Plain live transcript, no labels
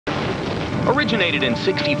originated in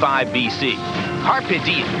 65 BC. Carpe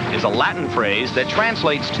diem is a Latin phrase that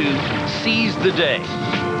translates to seize the day.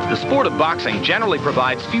 The sport of boxing generally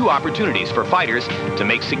provides few opportunities for fighters to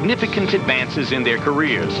make significant advances in their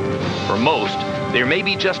careers. For most, there may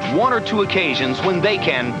be just one or two occasions when they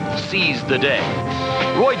can seize the day.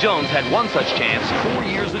 Roy Jones had one such chance 4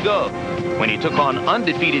 years ago when he took on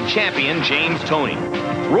undefeated champion James Toney.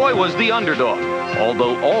 Roy was the underdog.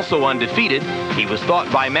 Although also undefeated, he was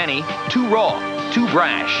thought by many too raw, too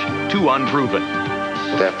brash, too unproven.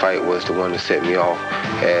 That fight was the one that set me off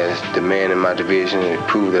as the man in my division and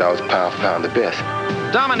proved that I was pound for pound the best.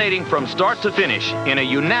 Dominating from start to finish in a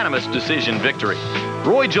unanimous decision victory,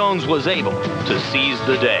 Roy Jones was able to seize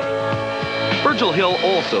the day. Virgil Hill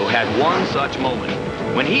also had one such moment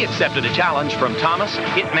when he accepted a challenge from Thomas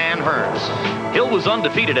Hitman Hearns. Hill was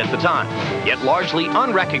undefeated at the time, yet largely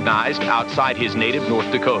unrecognized outside his native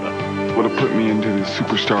North Dakota. Would have put me into the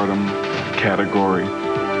superstardom category.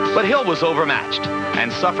 But Hill was overmatched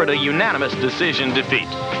and suffered a unanimous decision defeat.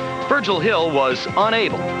 Virgil Hill was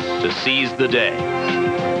unable to seize the day.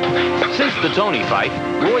 Since the Toney fight,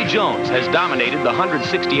 Roy Jones has dominated the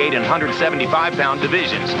 168 and 175-pound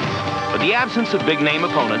divisions. But the absence of big-name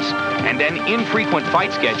opponents and an infrequent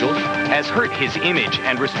fight schedule has hurt his image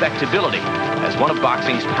and respectability as one of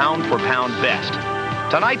boxing's pound-for-pound best.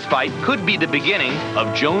 Tonight's fight could be the beginning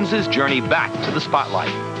of Jones's journey back to the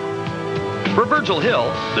spotlight. For Virgil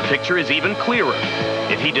Hill, the picture is even clearer.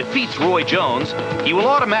 If he defeats Roy Jones, he will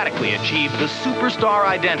automatically achieve the superstar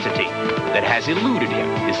identity that has eluded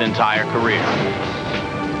him his entire career.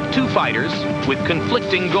 Two fighters with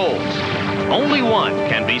conflicting goals. Only one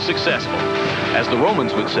can be successful. As the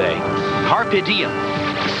Romans would say, carpe diem,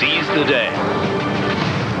 seize the day.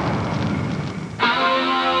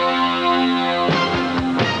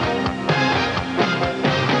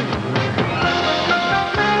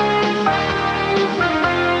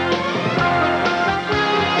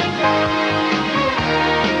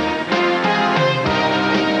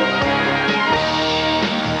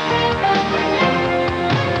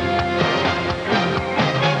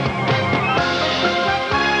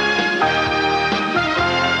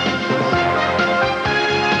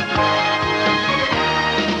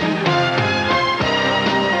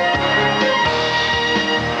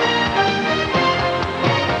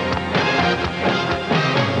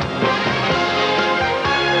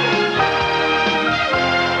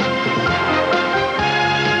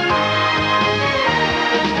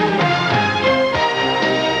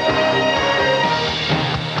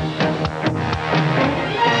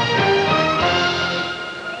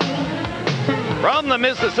 From the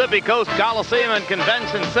Mississippi Coast Coliseum and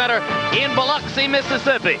Convention Center in Biloxi,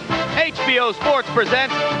 Mississippi, HBO Sports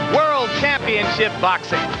presents World Championship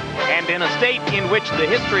Boxing. And in a state in which the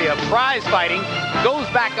history of prize fighting goes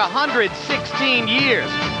back 116 years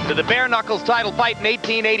to the bare knuckles title fight in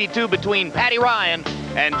 1882 between Paddy Ryan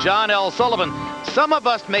and John L. Sullivan, some of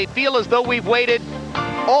us may feel as though we've waited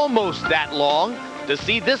almost that long to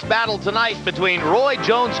see this battle tonight between Roy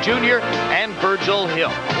Jones Jr. and Virgil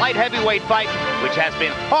Hill. A light heavyweight fight which has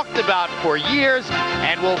been talked about for years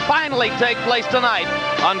and will finally take place tonight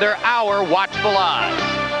under our watchful eyes.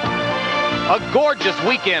 A gorgeous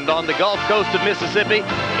weekend on the Gulf Coast of Mississippi.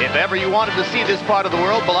 If ever you wanted to see this part of the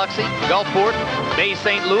world, Biloxi, Gulfport, Bay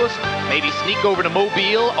St. Louis, maybe sneak over to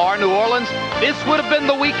Mobile or New Orleans, this would have been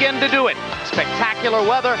the weekend to do it. Spectacular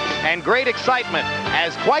weather and great excitement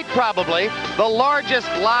as quite probably the largest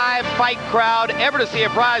live fight crowd ever to see a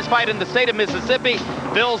prize fight in the state of Mississippi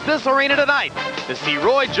fills this arena tonight to see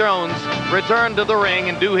Roy Jones return to the ring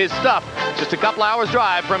and do his stuff just a couple hours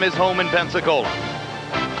drive from his home in Pensacola.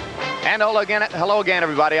 And hello again,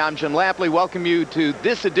 everybody. I'm Jim Lampley. Welcome you to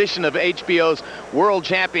this edition of HBO's World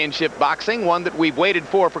Championship Boxing, one that we've waited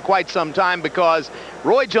for quite some time because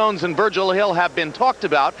Roy Jones and Virgil Hill have been talked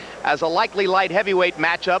about as a likely light heavyweight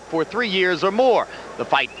matchup for 3 years or more. The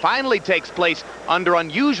fight finally takes place under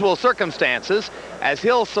unusual circumstances as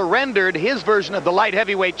Hill surrendered his version of the light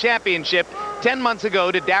heavyweight championship 10 months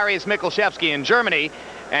ago to Darius Michalczewski in Germany,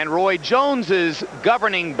 and Roy Jones's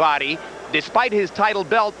governing body, despite his title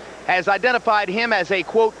belt, has identified him as a,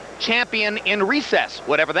 quote, champion in recess,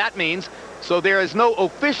 whatever that means. So there is no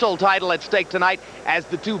official title at stake tonight as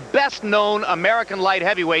the two best-known American light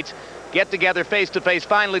heavyweights get together face-to-face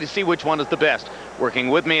finally to see which one is the best. Working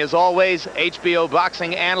with me, as always, HBO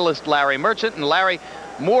boxing analyst Larry Merchant. And Larry,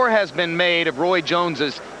 more has been made of Roy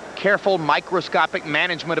Jones's careful microscopic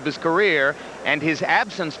management of his career and his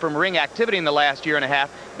absence from ring activity in the last year and a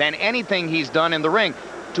half than anything he's done in the ring.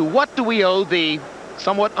 To what do we owe the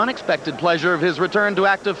somewhat unexpected pleasure of his return to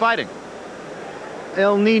active fighting?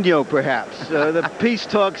 El Nino, perhaps. The peace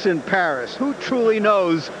talks in Paris. Who truly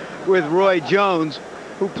knows with Roy Jones,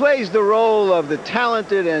 who plays the role of the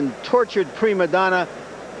talented and tortured prima donna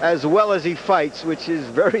as well as he fights, which is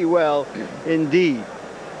very well indeed.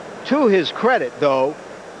 To his credit, though,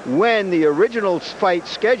 when the original fight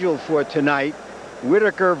scheduled for tonight,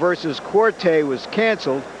 Whitaker versus Corte, was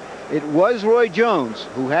canceled, it was Roy Jones,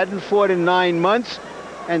 who hadn't fought in 9 months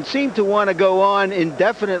and seemed to want to go on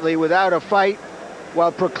indefinitely without a fight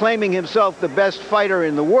while proclaiming himself the best fighter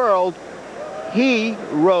in the world. He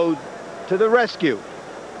rode to the rescue.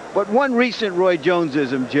 But one recent Roy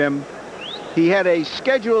Jonesism, Jim, he had a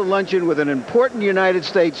scheduled luncheon with an important United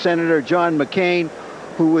States Senator, John McCain,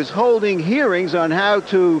 who was holding hearings on how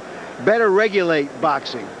to better regulate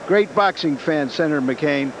boxing. Great boxing fan, Senator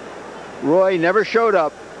McCain. Roy never showed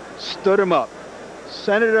up, stood him up.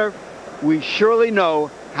 Senator, we surely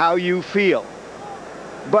know how you feel.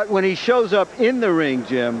 But when he shows up in the ring,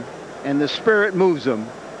 Jim, and the spirit moves him,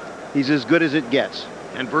 he's as good as it gets.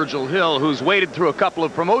 And Virgil Hill, who's waded through a couple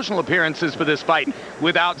of promotional appearances for this fight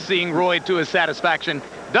without seeing Roy to his satisfaction,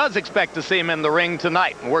 does expect to see him in the ring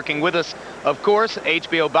tonight. And working with us, of course,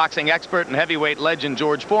 HBO boxing expert and heavyweight legend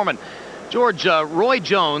George Foreman. George, Roy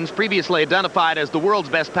Jones, previously identified as the world's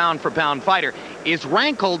best pound-for-pound fighter, is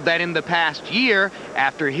rankled that in the past year,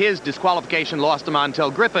 after his disqualification loss to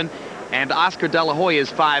Montel Griffin and Oscar De La Hoya's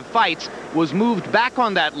 5 fights, was moved back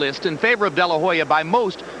on that list in favor of De La Hoya by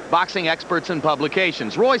most boxing experts and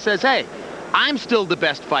publications. Roy says, hey, I'm still the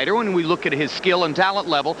best fighter. When we look at his skill and talent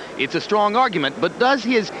level, it's a strong argument. But does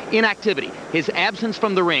his inactivity, his absence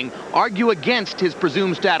from the ring, argue against his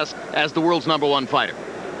presumed status as the world's #1 fighter?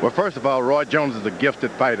 Well, first of all, Roy Jones is a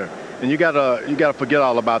gifted fighter, and you gotta forget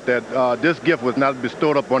all about that. This gift was not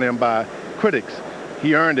bestowed upon him by critics.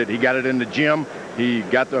 He earned it. He got it in the gym. He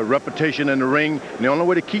got the reputation in the ring. And the only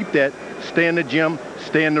way to keep that, stay in the gym,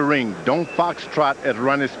 stay in the ring. Don't foxtrot, as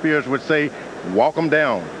Ronnie Spears would say. Walk him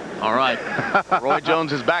down. All right. Roy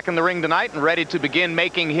Jones is back in the ring tonight and ready to begin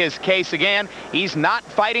making his case again. He's not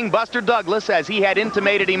fighting Buster Douglas, as he had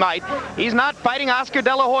intimated he might. He's not fighting Oscar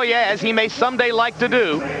De La Hoya, as he may someday like to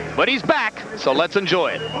do. But he's back, so let's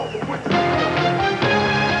enjoy it.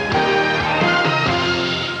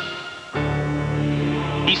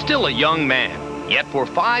 He's still a young man, yet for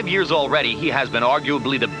 5 years already, he has been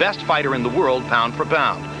arguably the best fighter in the world, pound for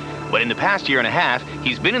pound. But in the past year and a half,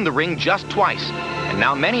 he's been in the ring just twice. And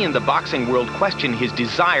now many in the boxing world question his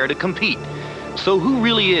desire to compete. So who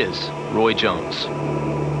really is Roy Jones?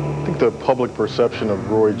 I think the public perception of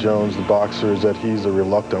Roy Jones, the boxer, is that he's a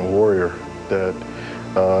reluctant warrior, that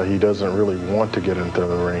he doesn't really want to get into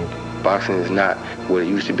the ring. Boxing is not what it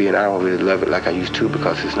used to be, and I don't really love it like I used to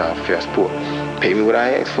because it's not a fair sport. Pay me what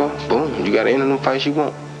I ask for, boom, you got to enter them fights you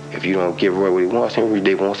want. If you don't give Roy what he wants, then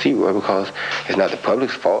they won't see Roy, because it's not the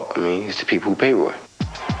public's fault. I mean, it's the people who pay Roy.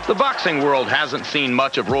 The boxing world hasn't seen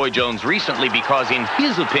much of Roy Jones recently because, in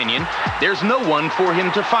his opinion, there's no one for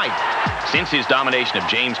him to fight. Since his domination of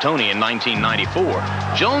James Toney in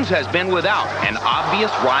 1994, Jones has been without an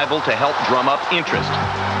obvious rival to help drum up interest.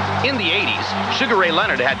 In the 80s, Sugar Ray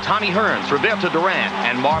Leonard had Tommy Hearns, Roberto Duran,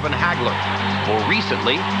 and Marvin Hagler. More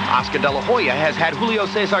recently, Oscar De La Hoya has had Julio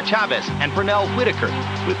Cesar Chavez and Pernell Whitaker,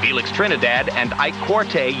 with Felix Trinidad and Ike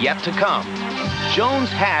Corte yet to come. Jones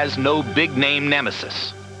has no big-name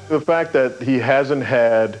nemesis. The fact that he hasn't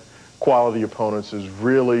had quality opponents has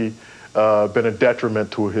really been a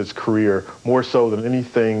detriment to his career, more so than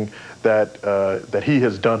anything that he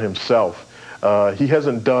has done himself. He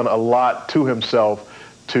hasn't done a lot to himself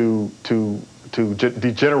to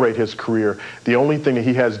degenerate his career. The only thing that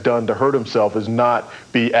he has done to hurt himself is not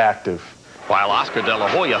be active. While Oscar De La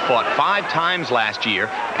Hoya fought 5 times last year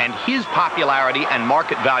and his popularity and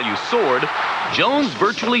market value soared, Jones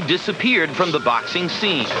virtually disappeared from the boxing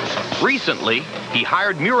scene. Recently, he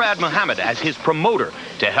hired Murad Muhammad as his promoter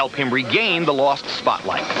to help him regain the lost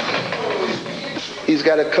spotlight. He's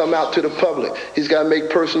got to come out to the public. He's got to make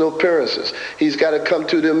personal appearances. He's got to come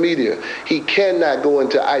to the media. He cannot go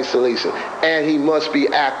into isolation, and he must be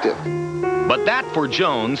active. But that, for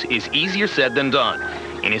Jones, is easier said than done.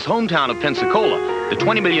 In his hometown of Pensacola, the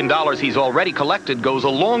 $20 million he's already collected goes a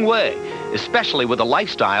long way, especially with a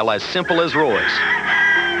lifestyle as simple as Roy's.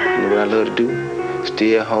 You know what I love to do?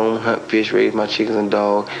 Stay at home, hunt, fish, raise my chickens and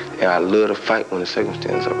dogs, and I love to fight when the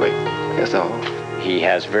circumstances are right. That's all. He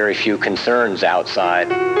has very few concerns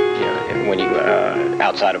outside,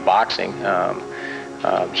 outside of boxing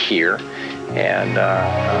here, and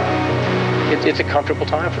it's a comfortable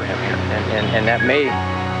time for him here, and that may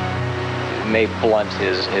blunt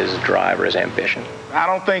his drive or his ambition. I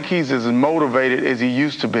don't think he's as motivated as he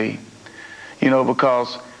used to be,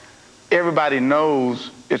 because everybody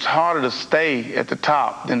knows it's harder to stay at the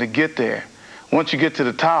top than to get there. Once you get to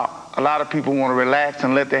the top, a lot of people want to relax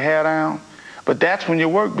and let their hair down, but that's when your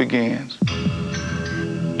work begins.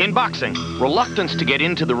 In boxing, reluctance to get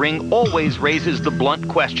into the ring always raises the blunt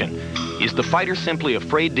question. Is the fighter simply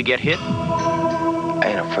afraid to get hit? I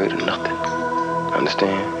ain't afraid of nothing.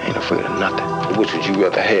 Understand? I ain't afraid of nothing. Which would you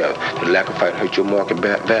rather have? The lack of fight hurt your market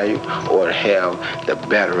value, or to have the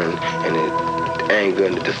battering and the anger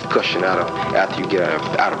and the discussion after you get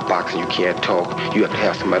out of boxing? You can't talk. You have to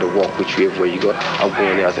have somebody walk with you everywhere you go. I'm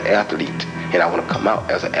going there as an athlete, and I want to come out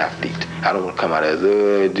as an athlete. I don't want to come out as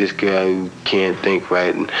this guy who can't think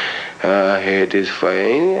right, and I had this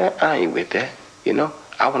fight. I ain't with that, you know?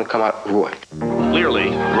 I want to come out Roy. Clearly,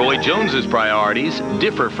 Roy Jones's priorities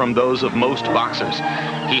differ from those of most boxers.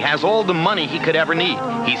 He has all the money he could ever need.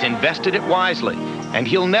 He's invested it wisely, and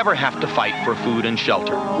he'll never have to fight for food and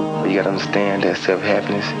shelter. You got to understand that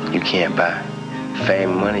self-happiness you can't buy.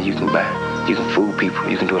 Fame and money you can buy. You can fool people.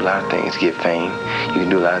 You can do a lot of things to get fame. You can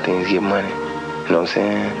do a lot of things to get money. You know what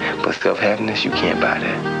I'm saying? But self-happiness, you can't buy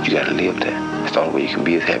that. You got to live that. It's the only way you can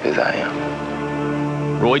be as happy as I am.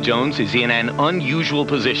 Roy Jones is in an unusual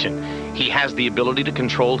position. He has the ability to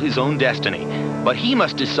control his own destiny, but he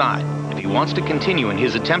must decide if he wants to continue in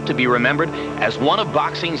his attempt to be remembered as one of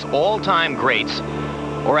boxing's all-time greats,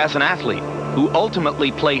 or as an athlete who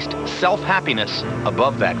ultimately placed self-happiness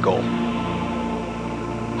above that goal.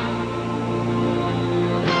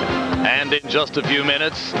 And in just a few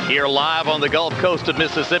minutes, here live on the Gulf Coast of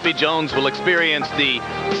Mississippi, Jones will experience the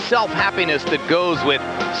self-happiness that goes with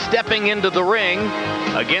stepping into the ring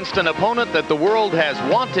against an opponent that the world has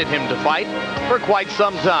wanted him to fight for quite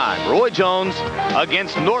some time. Roy Jones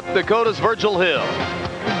against North Dakota's Virgil Hill.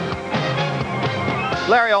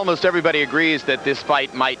 Larry, almost everybody agrees that this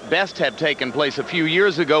fight might best have taken place a few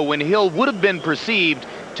years ago when Hill would have been perceived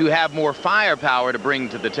to have more firepower to bring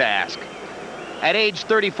to the task. At age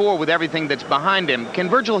 34, with everything that's behind him, can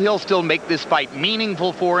Virgil Hill still make this fight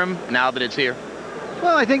meaningful for him now that it's here?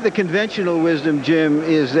 Well, I think the conventional wisdom, Jim,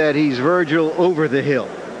 is that he's Virgil over the hill.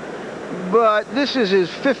 But this is his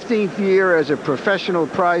 15th year as a professional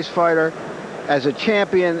prize fighter, as a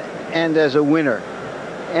champion, and as a winner.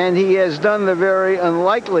 And he has done the very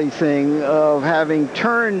unlikely thing of having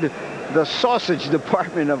turned the sausage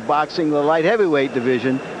department of boxing, the light heavyweight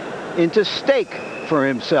division, into steak for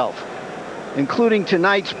himself. Including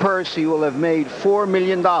tonight's purse, he will have made $4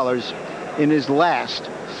 million in his last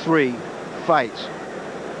 3 fights.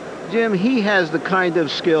 Jim, he has the kind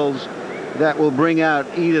of skills that will bring out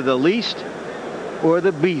either the least or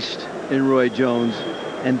the beast in Roy Jones,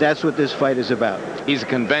 and that's what this fight is about. He's a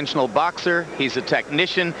conventional boxer. He's a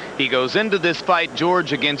technician. He goes into this fight,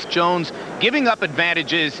 George, against Jones, giving up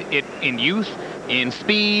advantages in youth, in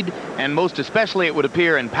speed, and most especially it would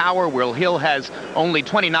appear in power, where Hill has only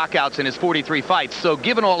 20 knockouts in his 43 fights. So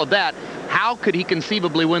given all of that, how could he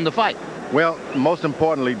conceivably win the fight? Well, most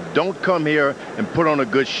importantly, don't come here and put on a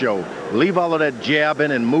good show. Leave all of that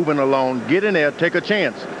jabbing and moving along. Get in there, take a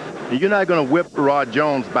chance. You're not going to whip Roy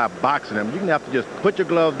Jones by boxing him. You're going to have to just put your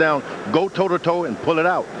gloves down, go toe-to-toe, and pull it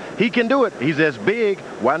out. He can do it. He's as big.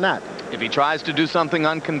 Why not? If he tries to do something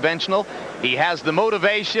unconventional, he has the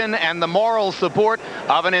motivation and the moral support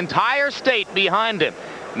of an entire state behind him.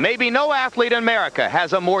 Maybe no athlete in America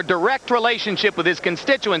has a more direct relationship with his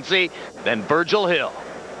constituency than Virgil Hill.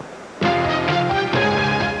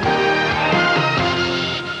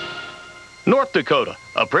 North Dakota,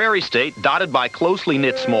 a prairie state dotted by closely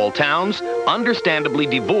knit small towns, understandably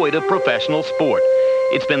devoid of professional sport.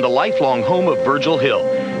 It's been the lifelong home of Virgil Hill,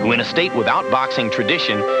 who in a state without boxing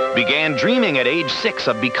tradition began dreaming at age 6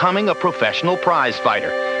 of becoming a professional prize fighter.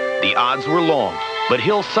 The odds were long, but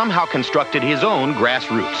Hill somehow constructed his own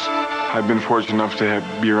grassroots. I've been fortunate enough to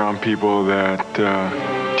be around people that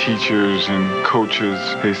teachers and coaches,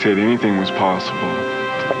 they said anything was possible.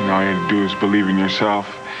 You know, all you had to do is believe in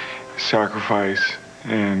yourself, sacrifice,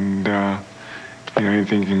 and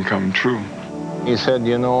anything can come true. He said,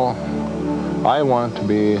 you know, I want to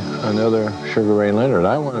be another Sugar Ray Leonard.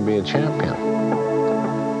 I want to be a champion.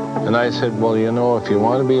 And I said, well, you know, if you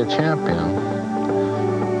want to be a champion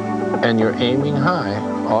and you're aiming high,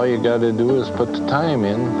 all you got to do is put the time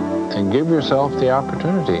in and give yourself the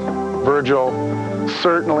opportunity. Virgil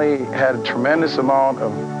certainly had a tremendous amount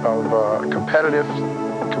of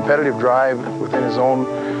competitive drive within his own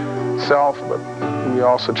self, but we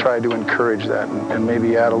also tried to encourage that and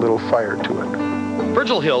maybe add a little fire to it.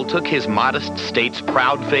 Virgil Hill took his modest state's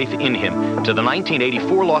proud faith in him to the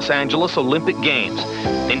 1984 Los Angeles Olympic Games,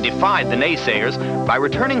 then defied the naysayers by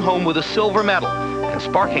returning home with a silver medal and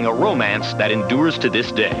sparking a romance that endures to this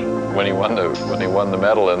day. when he won the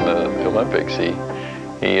medal in the Olympics, he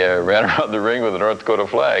ran around the ring with the North Dakota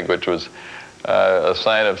flag, which was a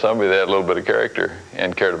sign of somebody that had a little bit of character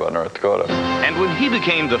and cared about North Dakota. And when he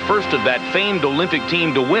became the first of that famed Olympic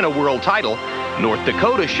team to win a world title, North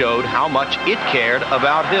Dakota showed how much it cared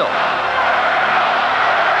about Hill.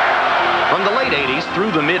 From the late 80s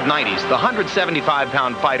through the mid-90s, the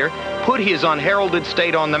 175-pound fighter put his unheralded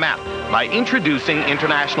state on the map by introducing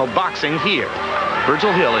international boxing here.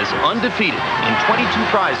 Virgil Hill is undefeated in 22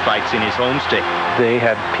 prize fights in his home state. They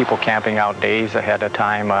had people camping out days ahead of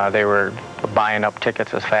time. They were buying up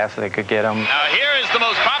tickets as fast as they could get them. Now here is the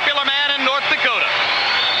most popular man in North Dakota.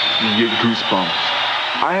 You get goosebumps.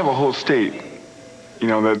 I have a whole state, you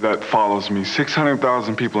know, that follows me.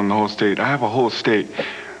 600,000 people in the whole state. I have a whole state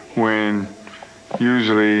when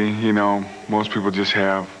usually, you know, most people just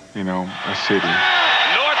have, you know, a city.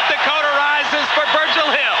 North Dakota rises for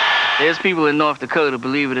Virgil Hill. There's people in North Dakota,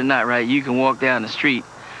 believe it or not, right? You can walk down the street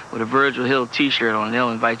with a Virgil Hill t-shirt on and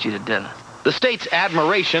they'll invite you to dinner. The state's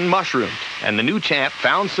admiration mushroomed, and the new champ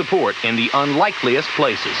found support in the unlikeliest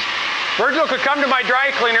places. Virgil could come to my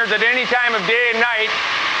dry cleaners at any time of day and night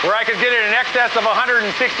where I could get it in excess of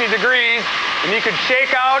 160 degrees, and he could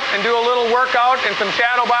shake out and do a little workout and some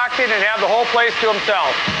shadow boxing and have the whole place to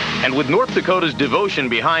himself. And with North Dakota's devotion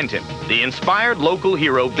behind him, the inspired local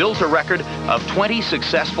hero built a record of 20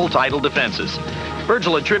 successful title defenses.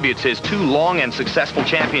 Virgil attributes his 2 long and successful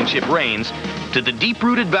championship reigns to the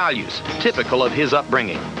deep-rooted values typical of his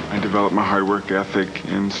upbringing. I developed my hard work ethic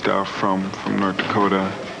and stuff from North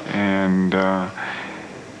Dakota,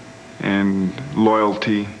 and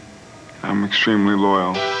loyalty. I'm extremely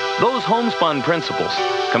loyal. Those homespun principles,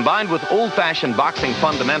 combined with old-fashioned boxing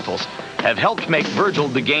fundamentals, have helped make Virgil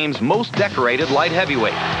the game's most decorated light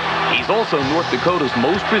heavyweight. He's also North Dakota's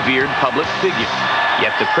most revered public figure.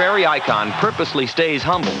 Yet the prairie icon purposely stays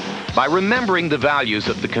humble by remembering the values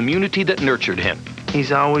of the community that nurtured him.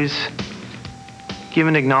 He's always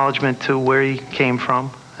given acknowledgement to where he came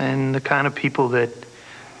from and the kind of people that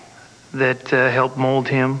helped mold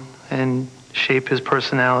him and shape his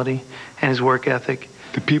personality and his work ethic.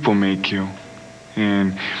 The people make you.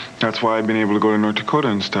 And that's why I've been able to go to North Dakota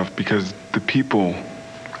and stuff, because the people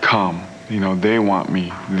come. You know, they want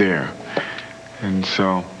me there. And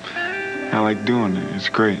so I like doing it. It's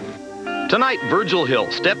great. Tonight, Virgil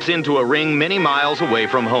Hill steps into a ring many miles away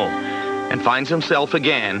from home and finds himself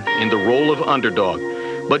again in the role of underdog,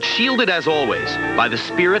 but shielded as always by the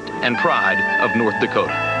spirit and pride of North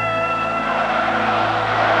Dakota.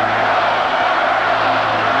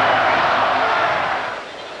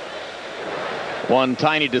 One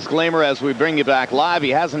tiny disclaimer as we bring you back live. He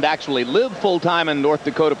hasn't actually lived full-time in North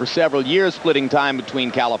Dakota for several years, splitting time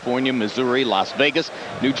between California, Missouri, Las Vegas,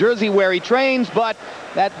 New Jersey, where he trains, but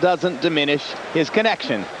that doesn't diminish his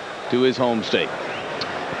connection to his home state.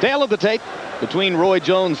 Tale of the tape between Roy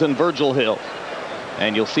Jones and Virgil Hill.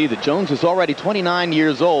 And you'll see that Jones is already 29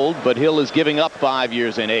 years old, but Hill is giving up 5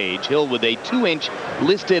 years in age. Hill with a 2-inch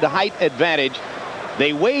listed height advantage.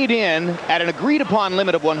 They weighed in at an agreed-upon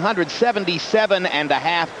limit of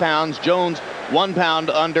 177.5 pounds. Jones 1 pound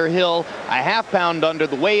under, Hill a half pound under.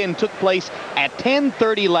 The weigh-in took place at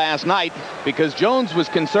 10:30 last night because Jones was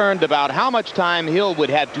concerned about how much time Hill would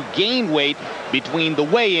have to gain weight between the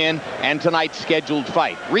weigh-in and tonight's scheduled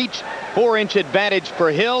fight. Reach 4-inch advantage for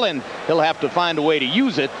Hill, and he'll have to find a way to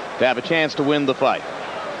use it to have a chance to win the fight.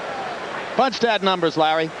 Punch stat numbers,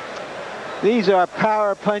 Larry. These are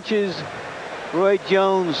power punches. Roy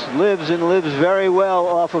Jones lives very well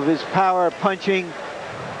off of his power punching.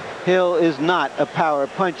 Hill is not a power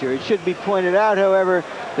puncher. It should be pointed out, however,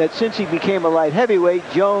 that since he became a light heavyweight,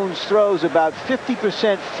 Jones throws about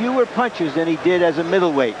 50% fewer punches than he did as a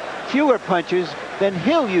middleweight. Fewer punches than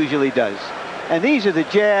Hill usually does. And these are the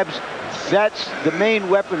jabs. That's the main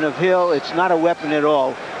weapon of Hill. It's not a weapon at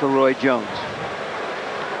all for Roy Jones.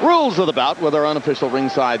 Rules of the bout with our unofficial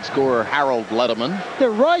ringside scorer, Harold Letterman. The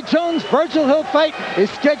Roy Jones-Virgil Hill fight is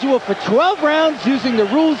scheduled for 12 rounds using the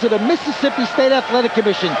rules of the Mississippi State Athletic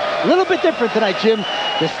Commission. A little bit different tonight, Jim.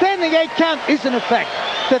 The standing 8 count is in effect.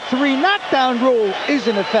 The 3 knockdown rule is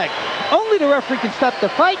in effect. Only the referee can stop the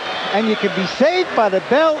fight, and you can be saved by the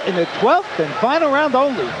bell in the 12th and final round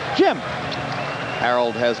only. Jim.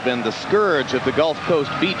 Harold has been the scourge of the Gulf Coast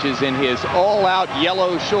beaches in his all-out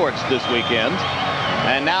yellow shorts this weekend.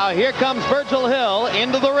 And now here comes Virgil Hill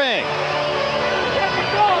into the ring.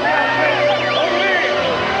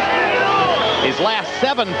 His last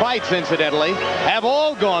 7 fights, incidentally, have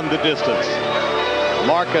all gone the distance.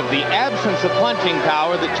 Mark of the absence of punching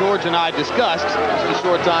power that George and I discussed just a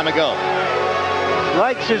short time ago.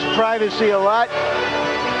 Likes his privacy a lot.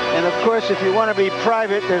 And of course, if you want to be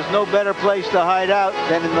private, there's no better place to hide out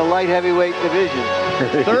than in the light heavyweight division.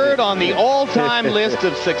 Third on the all-time list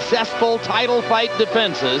of successful title fight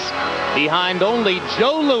defenses, behind only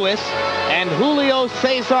Joe Louis and Julio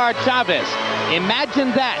Cesar Chavez.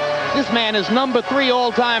 Imagine that. This man is number 3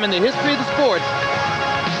 all-time in the history of the sport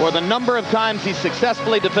for the number of times he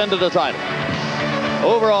successfully defended a title.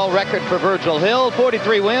 Overall record for Virgil Hill,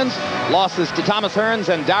 43 wins, losses to Thomas Hearns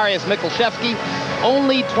and Darius Michalczewski,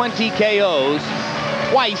 only 20 KOs.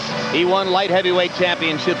 Twice he won light heavyweight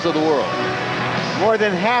championships of the world. More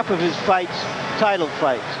than half of his fights, title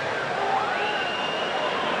fights.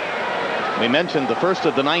 We mentioned the first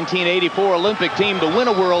of the 1984 Olympic team to win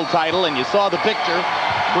a world title, and you saw the picture.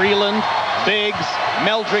 Freeland, Biggs,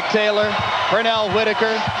 Meldrick Taylor, Pernell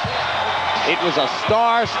Whitaker. It was a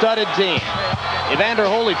star-studded team. Evander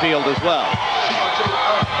Holyfield as well.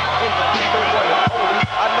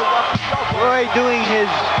 Roy doing his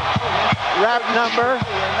rap number.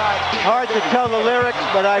 Hard to tell the lyrics,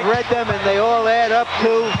 but I've read them and they all add up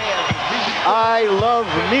to I love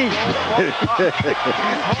me.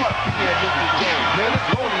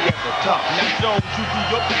 Now Jones, you do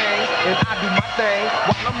your thing, and I do my thing.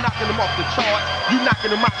 While I'm knocking them off the charts, you knocking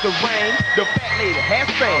them out the ring. The fat lady has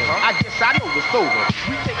fame. I guess I know it's over.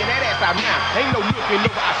 We taking that ass out now. Ain't no looking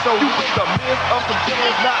over our shoulders. You with the myth of some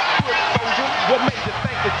killers, not foot soldiers. What makes you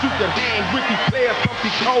think that you can hang with these players from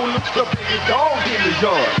P-Cola? The biggest dog in the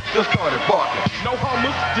yard just started barking. No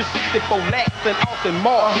hummers, just 64 lakhs and Austin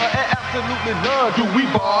Martin. And absolutely none do we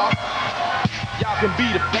bar. Y'all can be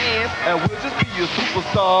the fans, and we'll just be your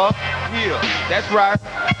superstar. Yeah, that's right.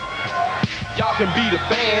 Y'all can be the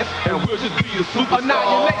fans, and we'll just be your superstar.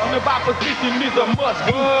 Annihilation of opposition is a must.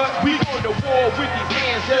 We going to war with these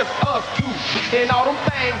fans, just us two. And all them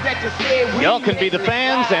things that you said. Y'all can be the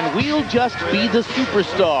fans, and we'll just be the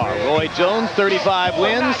superstar. Roy Jones, 35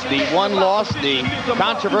 wins. The one loss, the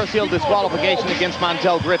controversial disqualification against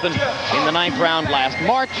Montel Griffin in the 9th round last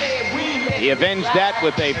March. He avenged that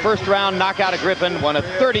with a first-round knockout of Griffin, one of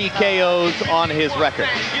 30 KOs on his record.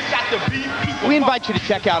 We invite you to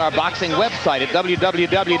check out our boxing website at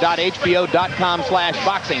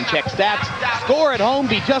www.hbo.com/boxing. Check stats, score at home,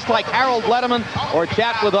 be just like Harold Letterman, or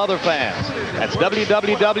chat with other fans. That's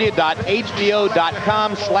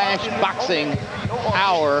www.hbo.com/boxing,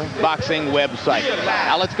 our boxing website.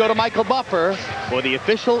 Now let's go to Michael Buffer for the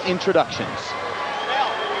official introductions.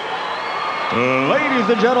 Ladies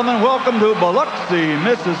and gentlemen, welcome to Biloxi,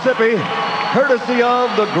 Mississippi, courtesy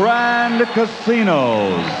of the Grand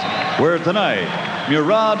Casinos, where tonight,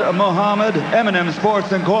 Murad Muhammad, M&M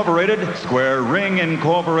Sports Incorporated, Square Ring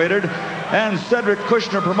Incorporated, and Cedric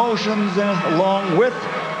Kushner Promotions, along with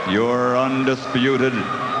your undisputed,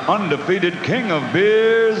 undefeated king of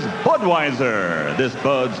beers, Budweiser, this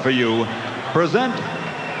Bud's for you, present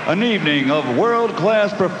an evening of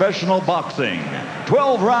world-class professional boxing.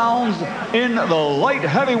 12 rounds in the light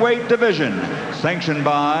heavyweight division, sanctioned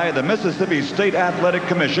by the Mississippi State Athletic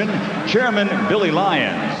Commission, Chairman Billy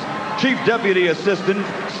Lyons, Chief Deputy Assistant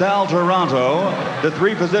Sal Taranto. The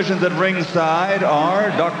 3 physicians at ringside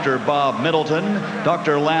are Dr. Bob Middleton,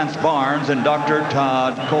 Dr. Lance Barnes, and Dr.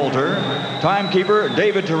 Todd Coulter. Timekeeper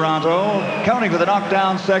David Taranto, counting for the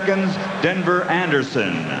knockdown seconds, Denver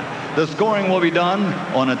Anderson. The scoring will be done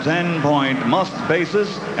on a 10-point must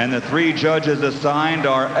basis, and the 3 judges assigned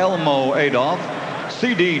are Elmo Adolph,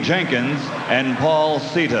 C.D. Jenkins, and Paul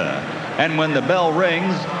Sita. And when the bell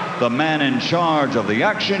rings, the man in charge of the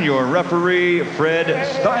action, your referee, Fred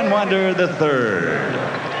Steinwander III.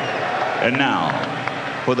 And now,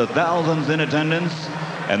 for the thousands in attendance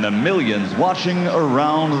and the millions watching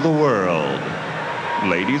around the world,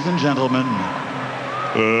 ladies and gentlemen,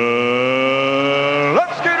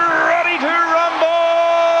 let's get ready to rumble!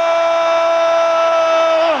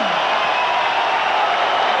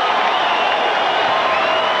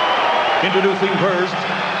 Introducing first,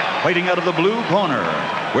 fighting out of the blue corner,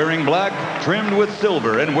 wearing black, trimmed with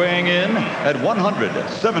silver, and weighing in at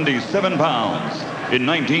 177 pounds. In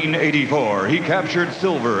 1984, he captured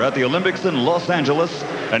silver at the Olympics in Los Angeles,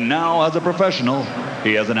 and now as a professional,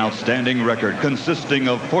 he has an outstanding record consisting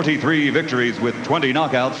of 43 victories with 20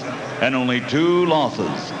 knockouts and only 2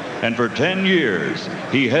 losses. And for 10 years,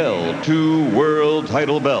 he held 2 world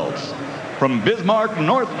title belts. From Bismarck,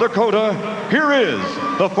 North Dakota, here is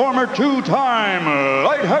the former 2-time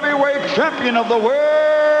light heavyweight champion of the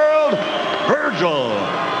world, Virgil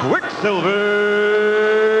Quicksilver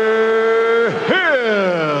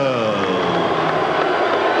Hill.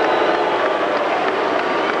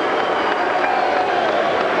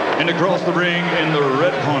 And across the ring in the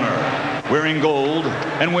red corner, wearing gold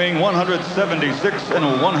and weighing 176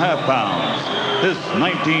 1/2 pounds, This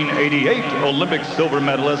 1988 Olympic silver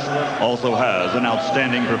medalist also has an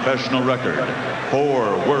outstanding professional record.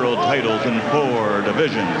 4 world titles in 4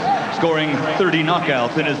 divisions, scoring 30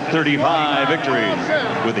 knockouts in his 35 victories,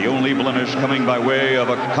 with the only blemish coming by way of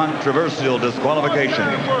a controversial disqualification.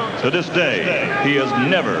 To this day, he has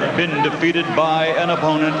never been defeated by an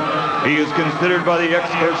opponent. He is considered by the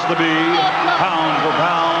experts to be, pound for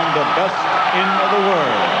pound, the best in the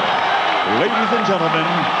world. Ladies and gentlemen,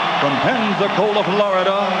 from Pensacola,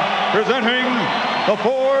 Florida, presenting the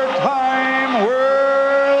 4-time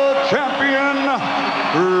world champion,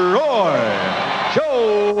 Roy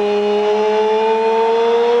Jones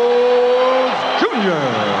Jr.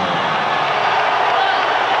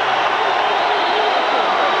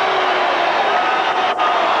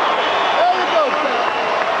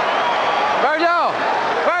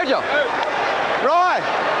 Virgil! Roy!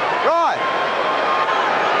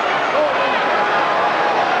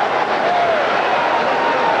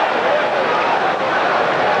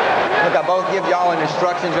 Look, I both give y'all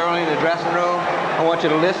instructions early in the dressing room. I want you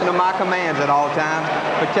to listen to my commands at all times.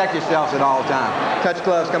 Protect yourselves at all times. Touch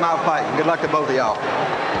gloves, come out fighting. Good luck to both of y'all.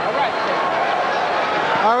 All right.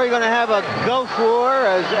 Are we going to have a Gulf War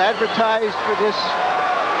as advertised for this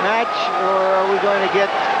match, or are we going to get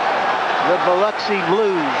the Biloxi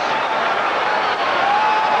Blues?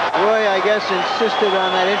 Roy, I guess, insisted on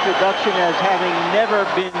that introduction as having never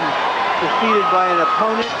been defeated by an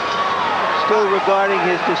opponent, still regarding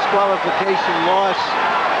his disqualification loss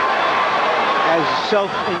as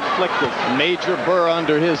self-inflicted. Major burr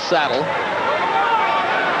under his saddle.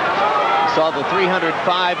 Saw the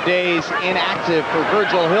 305 days inactive for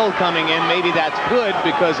Virgil Hill coming in. Maybe that's good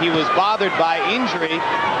because he was bothered by injury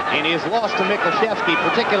in his loss to Michalczewski,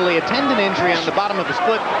 particularly a tendon injury on the bottom of his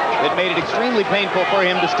foot that made it extremely painful for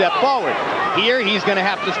him to step forward. Here, he's going to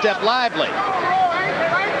have to step lively.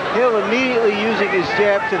 Hill immediately using his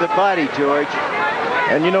jab to the body, George.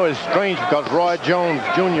 And you know, it's strange because Roy Jones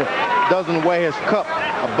Jr. doesn't wear his cup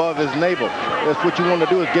above his navel. That's what you want to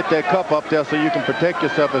do, is get that cup up there so you can protect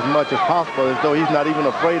yourself as much as possible, as though he's not even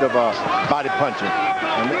afraid of body punching.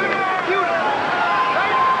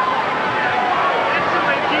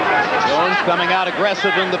 Jones coming out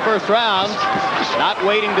aggressive in the first round, not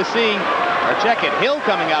waiting to see, or check it, Hill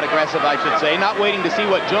coming out aggressive, I should say, not waiting to see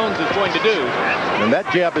what Jones is going to do. And that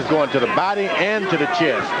jab is going to the body and to the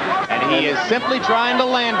chest. And he is simply trying to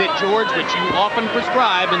land it, George, which you often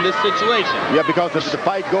prescribe in this situation. Yeah, because if the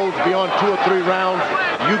fight goes beyond 2 or 3 rounds,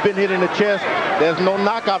 you've been hit in the chest, there's no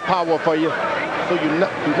knockout power for you. So you're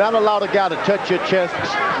not allowed a guy to touch your chest,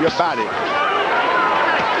 your body.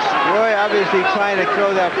 Roy obviously trying to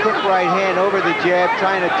throw that quick right hand over the jab,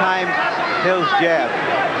 trying to time Hill's jab.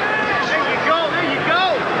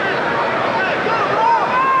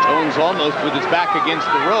 Jones almost with his back against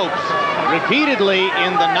the ropes. Repeatedly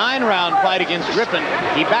in the 9-round fight against Griffin,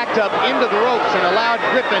 he backed up into the ropes and allowed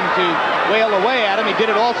Griffin to wail away at him. He did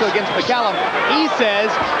it also against McCallum. He says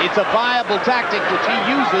it's a viable tactic which he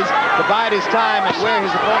uses to bide his time and wear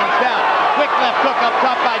his opponents down. Quick left hook up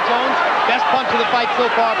top by Jones. Best punch of the fight so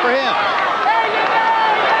far for him.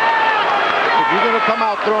 If you're going to come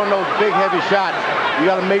out throwing those big, heavy shots, you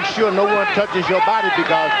got to make sure no one touches your body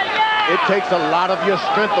because it takes a lot of your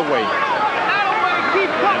strength away.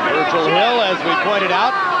 Virgil Hill, as we pointed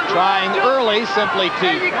out, trying early simply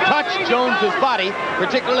to touch Jones's body,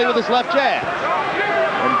 particularly with his left jab.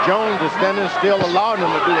 And Jones is standing still, allowing him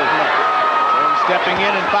to do as much. Jones stepping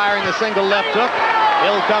in and firing the single left hook.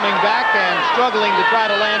 Hill coming back and struggling to try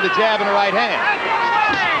to land a jab and a right hand.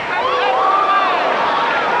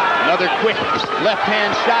 Another quick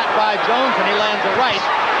left-hand shot by Jones, and he lands a right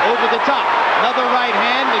over the top. Another right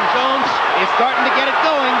hand, and Jones is starting to get it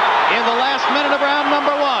going in the last minute of round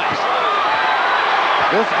number 1.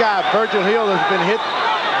 This guy, Virgil Hill, has been hit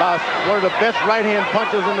by one of the best right-hand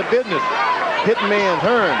punchers in the business, Hitman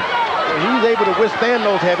Hearn. And he's able to withstand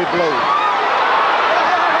those heavy blows.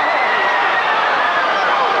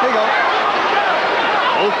 There you go.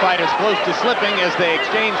 Both fighters close to slipping as they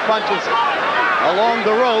exchange punches along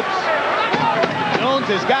the ropes. Jones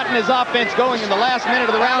has gotten his offense going in the last minute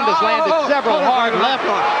of the round, has landed several hard left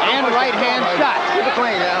and right hand shots.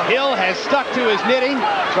 Hill has stuck to his knitting,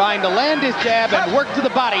 trying to land his jab and work to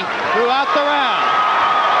the body throughout the round.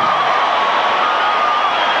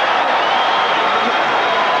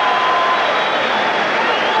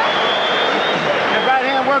 His right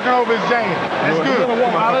hand working over his jab. That's good.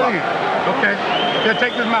 Okay. Yeah,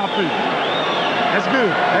 take this mouthpiece. That's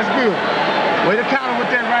good. That's good. Way to counter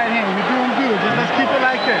with that right hand. You're doing good. Just let's keep it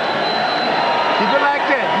like that. Keep it like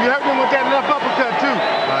that. You hurt him with that left uppercut, too.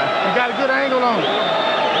 You got a good angle on it.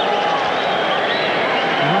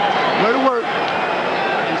 Way to work.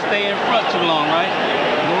 too long, right?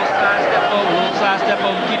 Little side step over, little side step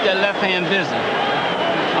over. Keep that left hand busy.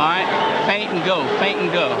 All right? Feint and go, feint and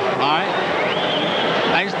go. All right?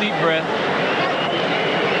 Nice deep breath.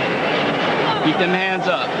 Keep them hands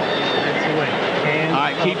up. All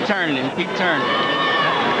right, keep turning him, keep turning.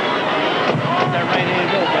 Let that right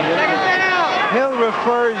hand go, brother. Hill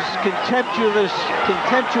refers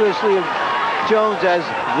contemptuously of Jones as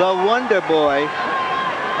the Wonder Boy,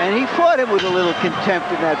 and he fought him with a little contempt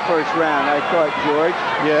in that first round, I thought, George.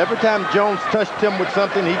 Yeah, every time Jones touched him with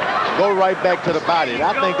something, he'd go right back to the body. And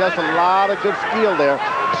I think that's a lot of good skill there.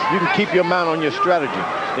 You can keep your mind on your strategy.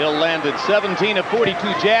 Hill landed 17 of 42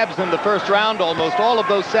 jabs in the first round. Almost all of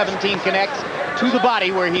those 17 connects to the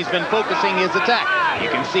body where he's been focusing his attack. You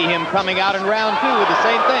can see him coming out in round 2 with the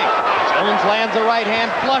same thing. Jones lands a right hand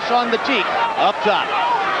flush on the cheek up top.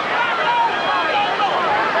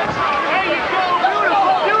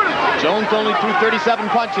 Jones only threw 37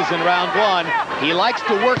 punches in round 1. He likes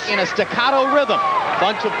to work in a staccato rhythm.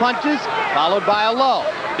 Bunch of punches followed by a lull.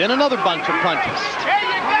 Then another bunch of punches.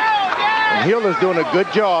 And Hill is doing a good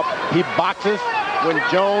job. He boxes when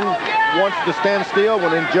Jones wants to stand still.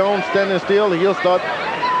 When Jones standing still, he'll start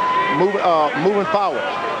moving forward.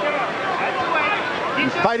 You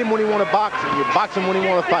fight him when he want to box, and you box him when he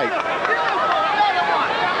want to fight.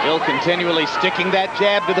 Hill continually sticking that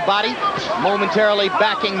jab to the body, momentarily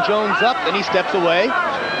backing Jones up, then he steps away.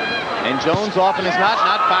 And Jones often is not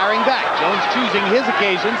firing back. Jones choosing his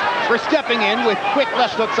occasions for stepping in with quick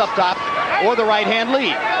left hooks up top or the right hand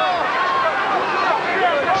lead.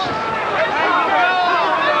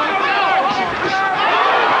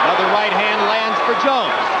 Another right hand lands for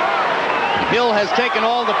Jones. Hill has taken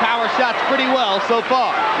all the power shots pretty well so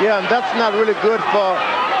far. Yeah, and that's not really good for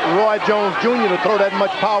Roy Jones Jr. to throw that much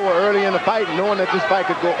power early in the fight, knowing that this fight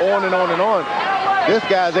could go on and on and on. This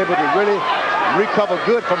guy is able to really recover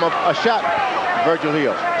good from a shot, Virgil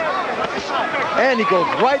Hill. And he goes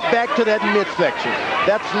right back to that midsection.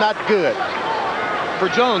 That's not good.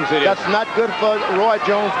 For Jones, it is. That's not good for Roy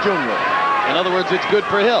Jones Jr. In other words, it's good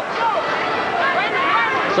for Hill.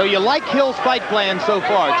 So you like Hill's fight plan so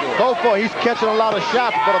far, George? So far, he's catching a lot of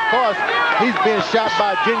shots, but of course, he's being shot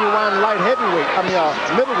by a genuine middleweight.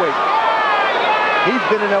 He's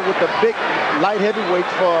been in there with the big light heavyweights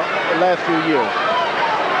for the last few years.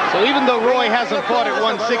 So even though Roy hasn't fought at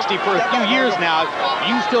 160 for a few years now,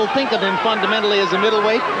 you still think of him fundamentally as a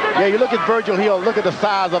middleweight? Yeah, you look at Virgil Hill, look at the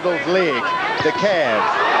size of those legs, the calves.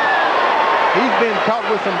 He's been caught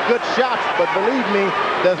with some good shots, but believe me,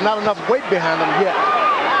 there's not enough weight behind him yet.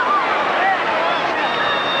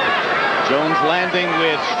 Jones landing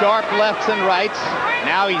with sharp lefts and rights.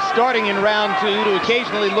 Now he's starting in round 2 to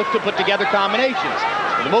occasionally look to put together combinations.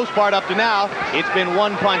 For the most part up to now, it's been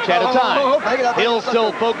one punch at a time. Hill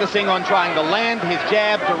still focusing on trying to land his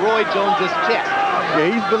jab to Roy Jones's chest.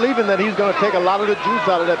 Yeah, he's believing that he's going to take a lot of the juice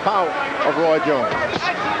out of that power of Roy Jones.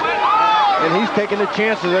 And he's taking the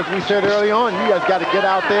chances, as we said early on. You guys got to get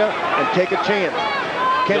out there and take a chance.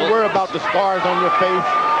 Can't worry about the scars on your face.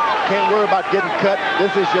 Can't worry about getting cut.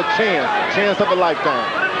 This is your chance of a lifetime.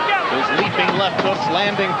 Those leaping left hooks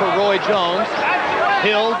landing for Roy Jones.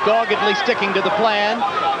 Hill doggedly sticking to the plan,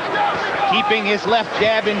 keeping his left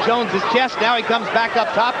jab in Jones's chest. Now he comes back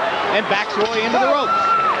up top and backs Roy into the ropes.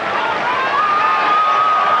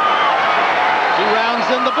 2 rounds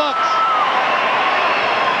in the books.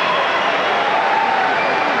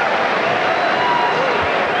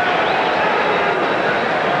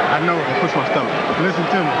 I know, I push my stomach. Listen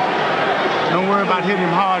to me. Don't worry about hitting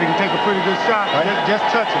him hard. He can take a pretty good shot. Right. Just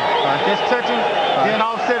touch him. Right. Just touch him, then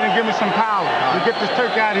offset and give me some power. You get this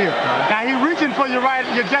Turk out here. Now he reaching for your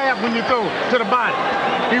jab when you throw to the body.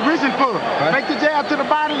 He reaching for it. Make the jab to the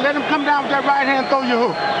body, let him come down with that right hand, throw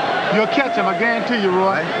your hook. You'll catch him, I guarantee you,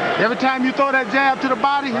 Roy. Every time you throw that jab to the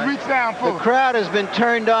body, he reaches down for it. The crowd has been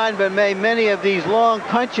turned on by many of these long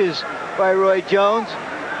punches by Roy Jones,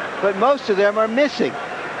 but most of them are missing.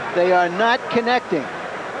 They are not connecting.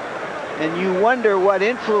 And you wonder what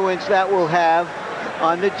influence that will have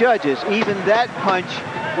on the judges. Even that punch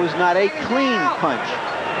was not a clean punch.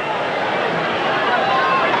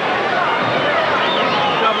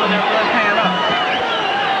 Doubling that left hand up.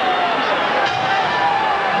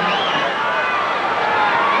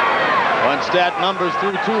 Once stat numbers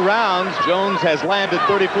through 2 rounds, Jones has landed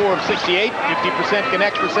 34 of 68, 50%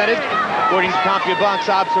 connect percentage, according to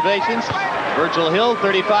CompuBox observations. Virgil Hill,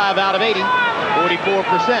 35 out of 80,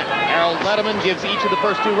 44%. Harold Letterman gives each of the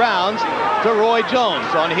first 2 rounds to Roy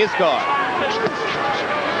Jones on his card.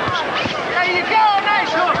 There you go,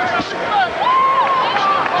 nice hook.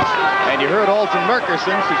 And you heard Alton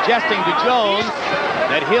Murkerson suggesting to Jones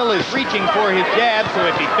that Hill is reaching for his jab, so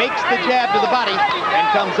if he fakes the jab to the body and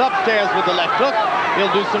comes upstairs with the left hook,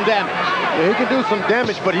 he'll do some damage. Yeah, he can do some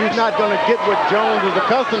damage, but he's not going to get what Jones is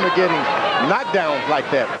accustomed to getting, knockdowns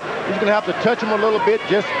like that. He's going to have to touch him a little bit,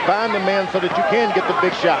 just find the man so that you can get the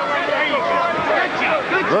big shot.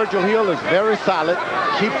 Virgil Hill is very solid,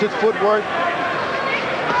 keeps his footwork,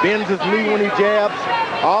 bends his knee when he jabs,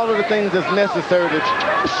 all of the things that's necessary to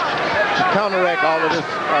counteract all of this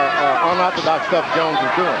unorthodox stuff Jones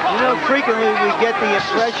is doing. You know, frequently we get the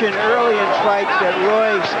impression early in fights that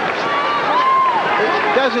Roy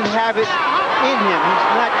doesn't have it in him. He's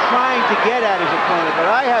not trying to get at his opponent, but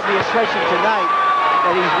I have the impression tonight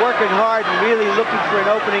that he's working hard and really looking for an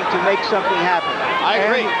opening to make something happen. I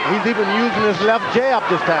agree. He's even using his left jab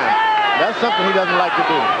this time. That's something he doesn't like to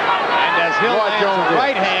do. And as Hill lands a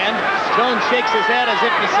right hand, Jones shakes his head as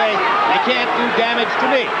if to say, you can't do damage to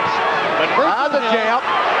me. But has a jab.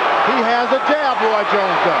 He has a jab, Roy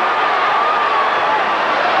Jones does.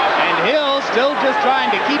 And Hill still just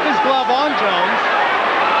trying to keep his glove on Jones.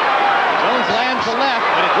 Jones lands the left,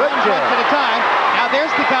 but it's one punch at a time. Now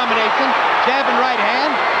there's the combination. Jab and right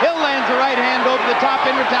hand. Hill lands a right hand over the top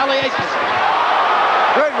in retaliation.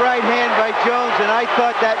 Good right hand by Jones, and I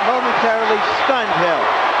thought that momentarily stunned Hill.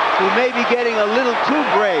 He may be getting a little too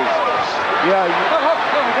brave. Yeah, you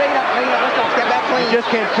just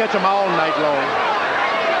can't catch him all night long.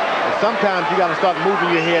 And sometimes you got to start moving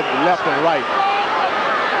your head left and right.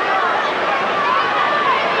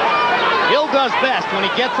 Hill does best when he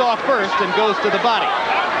gets off first and goes to the body.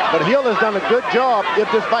 But Hill has done a good job.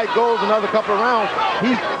 If this fight goes another couple of rounds,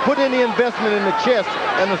 he's put in the investment in the chest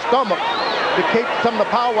and the stomach to keep some of the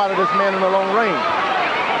power out of this man in the long range.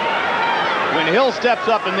 When Hill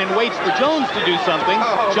steps up and then waits for Jones to do something,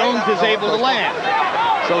 Jones is able to land.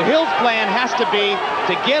 So Hill's plan has to be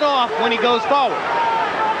to get off when he goes forward.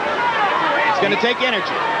 It's going to take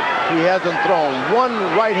energy. He hasn't thrown one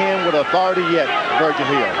right hand with authority yet, Virgil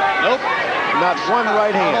Hill. Nope. Not one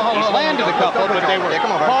right hand. He's landed a couple, but they were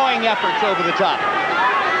pawing efforts over the top.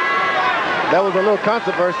 There was a little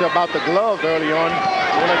controversy about the gloves early on.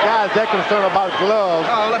 When a guy's that concerned about gloves,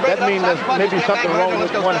 that means there's maybe something wrong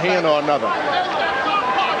with one hand or another.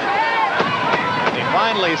 They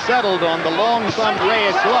finally settled on the long Sun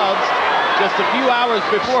Reyes gloves just a few hours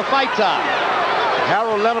before fight time.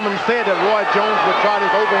 Harold Letterman said that Roy Jones would try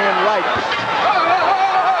this overhand right.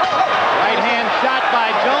 Right hand shot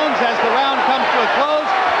by Jones as the round comes to a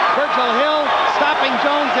close. Virgil Hill stopping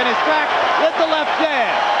Jones in his tracks with the left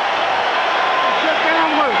jab.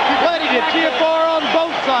 Plenty to cheer for on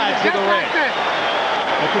both sides of the ring.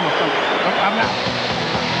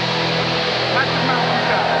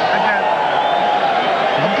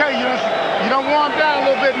 Okay, you don't warm down a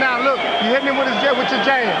little bit now. Look, you're hitting him with your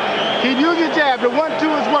jab. Keep using your jab. The 1-2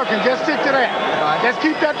 is working. Just stick to that. Just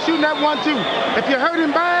keep that shooting that 1-2. If you're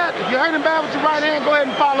hurting bad with your right hand, go ahead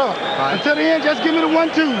and follow up. Until the end, just give me the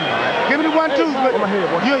 1-2. Give me the 1-2s. But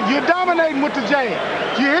you're dominating with the jab.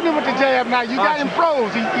 You're hitting him with the jab now. You got him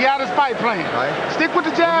froze. He out of his fight plan. Stick with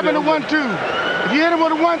the jab and the 1-2. If you hit him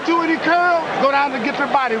with a 1-2 and he curl, go down and get your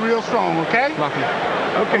body real strong, okay? Okay,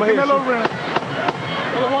 give me a little round.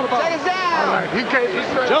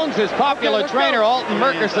 Jones's popular trainer, Alton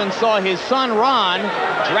Murkerson, saw his son, Ron,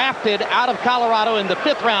 drafted out of Colorado in the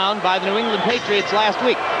 5th round by the New England Patriots last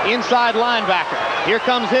week. Inside linebacker. Here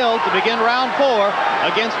comes Hill to begin round 4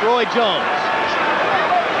 against Roy Jones.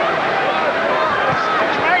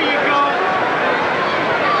 There you go.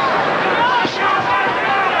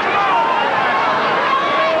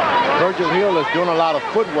 Virgil Hill is doing a lot of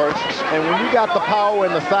footwork, and when you got the power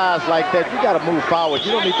and the size like that, you got to move forward.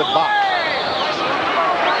 You don't need to box.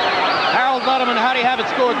 Harold Letterman, how do you have it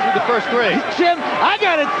scored through the first 3? Jim, I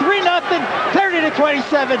got it 3-0,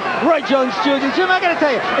 30-27, Roy Jones Jr. Jim, I got to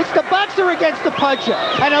tell you, it's the boxer against the puncher.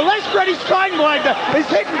 And unless Freddie Steinwinder is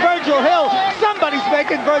hitting Virgil Hill, somebody's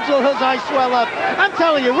making Virgil Hill's eyes swell up. I'm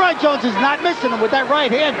telling you, Roy Jones is not missing him with that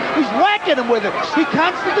right hand. He's whacking him with it. He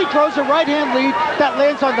constantly throws a right hand lead that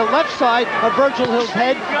lands on the left side of Virgil Hill's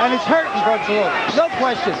head, and it's hurting Virgil Hill. No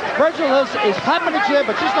question. Virgil Hill is popping a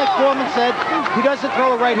jab, but just like Foreman said, he doesn't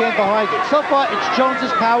throw a right hand behind it. So far, it's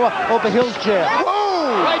Jones's power over Hill's jab.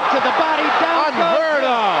 Whoa! Right to the body, down. Unheard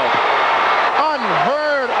of.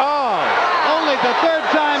 Unheard of. Only the 3rd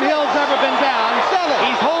time Hill's ever been down.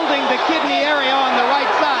 He's holding the kidney area on the right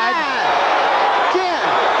side. 10.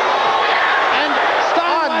 And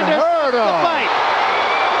Steinwinder Unheard the of. fight.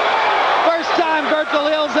 First time Virgil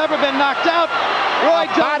Hill's ever been knocked out. Roy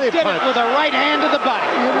Jones did it with a right hand to the body.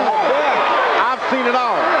 I've seen it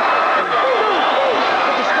all.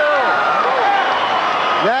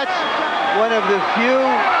 one of the few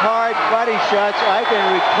hard body shots I can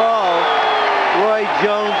recall Roy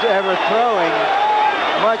Jones ever throwing,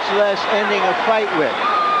 much less ending a fight with.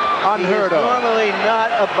 Unheard of. Normally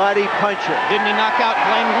not a body puncher. Didn't he knock out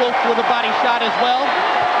Glenn Wolfe with a body shot as well?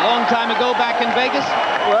 Long time ago back in Vegas?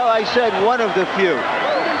 Well, I said one of the few.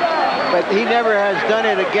 But he never has done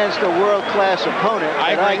it against a world-class opponent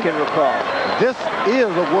that I can recall. This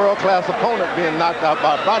is a world-class opponent being knocked out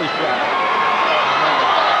by a body shot.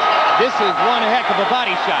 This is one heck of a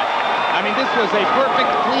body shot. I mean, this was a perfect,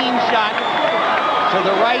 clean shot to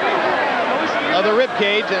the right of the rib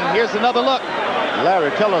cage, and here's another look. Larry,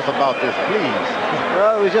 tell us about this, please.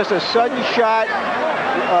 Well, it was just a sudden shot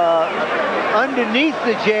underneath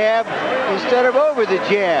the jab instead of over the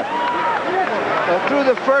jab. Through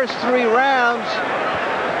the first 3 rounds,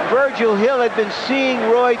 Virgil Hill had been seeing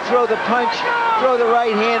Roy throw the punch, throw the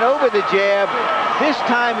right hand over the jab. This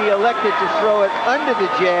time he elected to throw it under the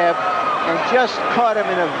jab and just caught him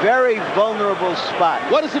in a very vulnerable spot.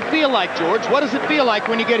 What does it feel like, George? What does it feel like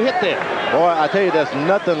when you get hit there? Boy, I tell you, there's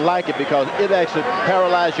nothing like it because it actually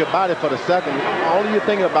paralyzes your body for the second. All you're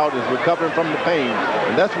thinking about is recovering from the pain.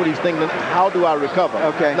 And that's what he's thinking, how do I recover?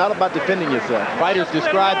 Okay. It's not about defending yourself. Fighters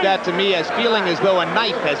describe that to me as feeling as though a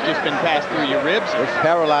knife has just been passed through your ribs. It's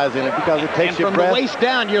paralyzing it because it takes your breath. And from the waist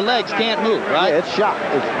down, your legs can't move, right? Yeah, it's shock.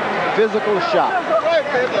 It's physical shock.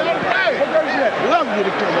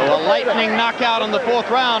 So a lightning knockout in the 4th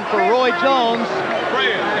round for Roy Jones.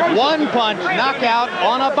 1 punch knockout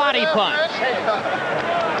on a body punch.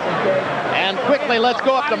 And quickly, let's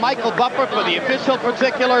go up to Michael Buffer for the official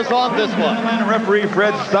particulars on this one. Referee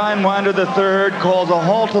Fred Steinwinder III calls a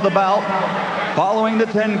halt to the bout. Following the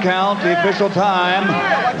 10 count, the official time,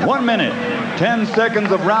 1 minute, 10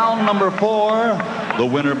 seconds of round number 4. The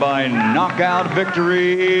winner by knockout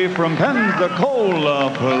victory from Pensacola,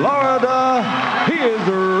 Florida, he is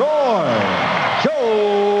Roy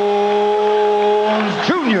Jones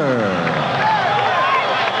Jr.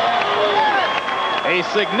 A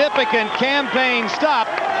significant campaign stop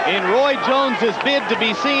in Roy Jones's bid to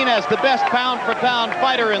be seen as the best pound-for-pound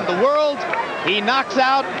fighter in the world. He knocks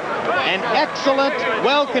out an excellent,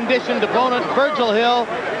 well-conditioned opponent, Virgil Hill,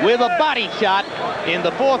 with a body shot in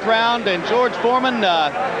the 4th round. And George Foreman,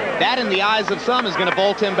 that in the eyes of some is going to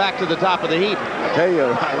bolt him back to the top of the heap. I tell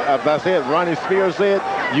you, as I said, Ronnie Spears said,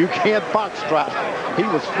 you can't foxtrot. He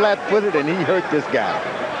was flat-footed and he hurt this guy.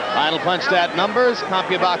 Final punch stat numbers.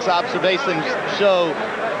 CompuBox observations show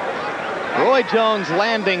Roy Jones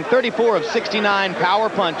landing 34 of 69 power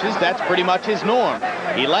punches. That's pretty much his norm.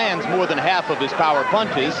 He lands more than half of his power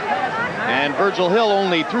punches. And Virgil Hill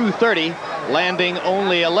only threw 30, landing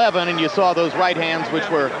only 11. And you saw those right hands, which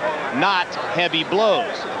were not heavy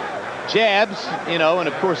blows. Jabs, you know, and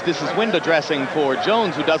of course this is window dressing for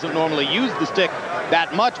Jones, who doesn't normally use the stick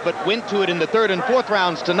that much, but went to it in the 3rd and 4th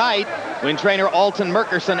rounds tonight when trainer Alton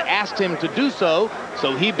Merkerson asked him to do so.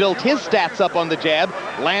 So he built his stats up on the jab,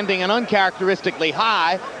 landing an uncharacteristically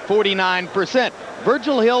high 49%.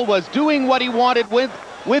 Virgil Hill was doing what he wanted with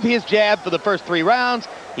his jab for the first 3 rounds.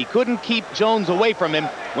 He couldn't keep Jones away from him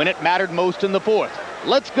when it mattered most in the 4th.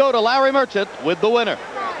 Let's go to Larry Merchant with the winner.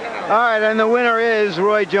 All right, and the winner is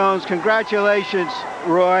Roy Jones. Congratulations,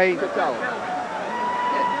 Roy.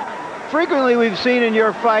 Frequently we've seen in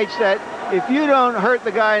your fights that if you don't hurt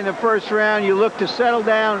the guy in the 1st round, you look to settle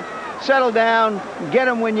down, get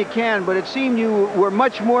him when you can. But it seemed you were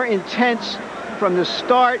much more intense from the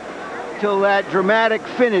start till that dramatic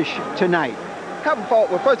finish tonight. Haven't fought.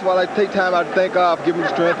 Well, first of all, I take time out to thank God for giving me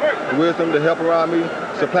the strength, the wisdom to help around me,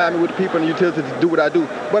 supply me with the people and the utilities to do what I do.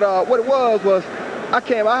 But what it was I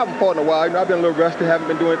haven't fought in a while. You know, I've been a little rusty, haven't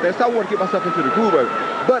been doing things, so I want to get myself into the groove of it.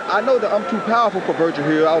 But I know that I'm too powerful for Virgil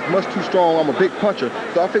Hill. I was much too strong. I'm a big puncher.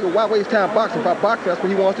 So I figured, why waste time boxing? If I box, that's what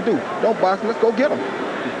he wants to do. Don't box him, let's go get him.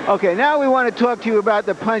 Okay, now we want to talk to you about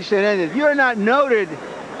the punch that ended. You're not noted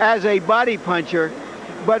as a body puncher,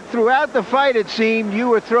 but throughout the fight, it seemed you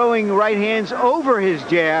were throwing right hands over his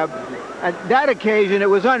jab. At that occasion, it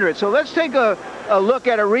was under it. So let's take a look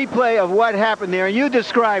at a replay of what happened there, and you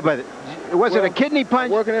describe it. Was it a kidney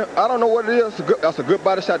punch? I don't know what it is. That's a good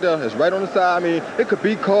body shot there. It's right on the side. I mean, it could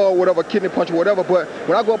be called whatever, kidney punch or whatever, but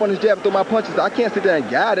when I go up on this jab and throw my punches, I can't sit there and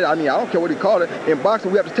guide it. I mean, I don't care what he called it. In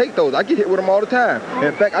boxing, we have to take those. I get hit with them all the time.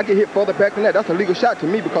 In fact, I get hit further back than that. That's a legal shot to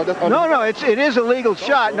me because that's under. No, it is a legal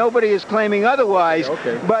shot. Nobody is claiming otherwise.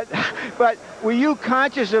 Okay. But were you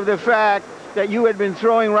conscious of the fact that you had been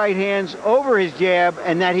throwing right hands over his jab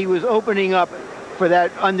and that he was opening up for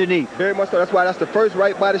that underneath? Very much so. That's why that's the first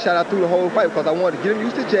right body shot I threw the whole fight, because I wanted to get him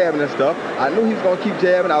used to jabbing and stuff. I knew he was going to keep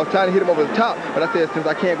jabbing. I was trying to hit him over the top, but I said, since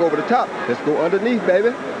I can't go over the top, let's go underneath, baby.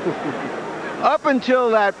 Up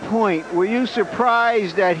until that point, were you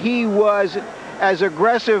surprised that he was as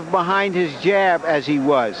aggressive behind his jab as he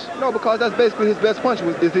was? No, because that's basically his best punch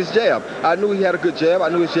is his jab. I knew he had a good jab. I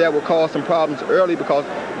knew his jab would cause some problems early because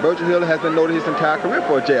Virgil Hill has been noted his entire career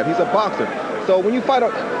for a jab. He's a boxer. So when you fight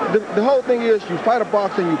the whole thing is you fight a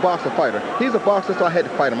boxer and you box a fighter. He's a boxer, so I had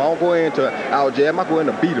to fight him. I don't go into out jab. I go in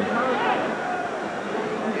to beat him.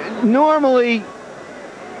 Normally,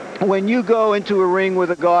 when you go into a ring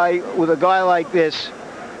with a guy like this,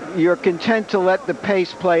 you're content to let the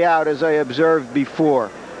pace play out, as I observed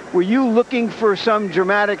before. Were you looking for some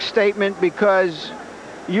dramatic statement because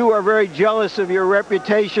you are very jealous of your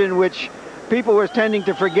reputation, which people were tending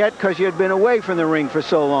to forget because you had been away from the ring for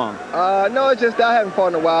so long? No, it's just that I haven't fought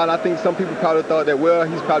in a while, and I think some people probably thought that, well,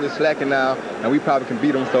 he's probably slacking now, and we probably can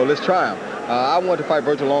beat him, so let's try him. I wanted to fight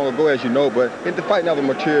Virgil long ago, as you know, but the fight never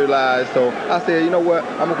materialized, so I said, you know what,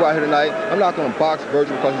 I'm going to go out here tonight. I'm not going to box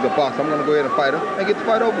Virgil because he's a boxer. I'm going to go ahead and fight him and get the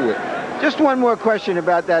fight over with. Just one more question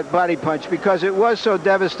about that body punch, because it was so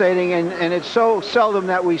devastating, and it's so seldom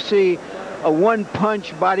that we see a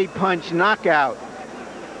one-punch body punch knockout.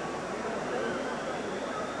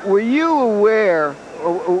 Were you aware,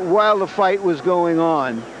 while the fight was going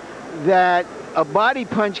on, that a body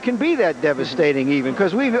punch can be that devastating even?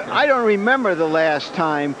 Because I don't remember the last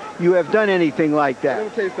time you have done anything like that. Let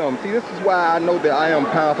me tell you something. See, this is why I know that I am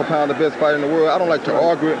pound for pound the best fighter in the world. I don't like to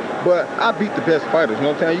argue it, but I beat the best fighters. You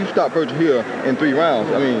know what I'm saying? You stop Virgil Hill in 3 rounds.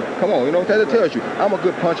 I mean, come on. You know what I'm saying? That tells you. I'm a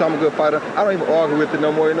good puncher. I'm a good fighter. I don't even argue with it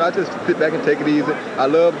no more. You know, I just sit back and take it easy. I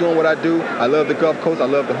love doing what I do. I love the Gulf Coast. I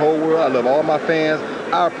love the whole world. I love all my fans.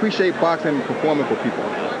 I appreciate boxing and performing for people.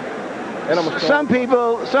 And some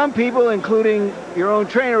people, including your own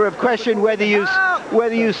trainer, have questioned whether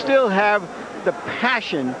you still have the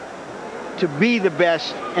passion to be the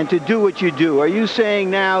best and to do what you do. Are you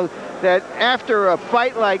saying now that after a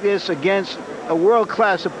fight like this against a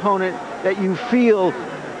world-class opponent that you feel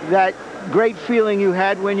that great feeling you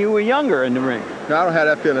had when you were younger in the ring? No, I don't have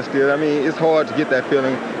that feeling still. I mean, it's hard to get that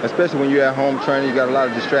feeling, especially when you're at home training. You got a lot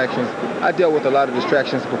of distractions. I dealt with a lot of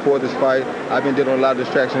distractions before this fight. I've been dealing with a lot of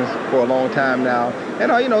distractions for a long time now.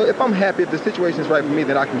 And, you know, if I'm happy, if the situation is right for me,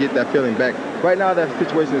 then I can get that feeling back. Right now, that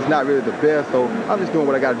situation is not really the best, so I'm just doing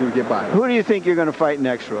what I got to do to get by. Who do you think you're going to fight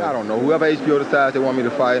next, Roy? I don't know. Whoever HBO decides they want me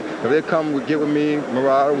to fight, if they come get with me,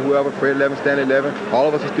 Murad, whoever, Fred 11, Stan 11, all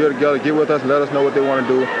of us are still together. Get with us, let us know what they want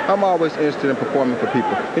to do. I'm always interested in performing for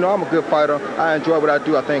people. You know, I'm a good fighter. I enjoy what I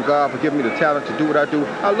do. I thank God for giving me the talent to do what I do.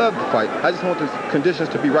 I love to fight. I just want the conditions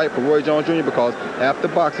to be right for Roy Jones Jr. because after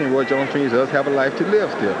boxing, Roy Jones Jr. does have a life to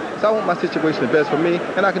live still. So I want my situation the best for me,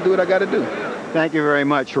 and I can do what I got to do. Thank you very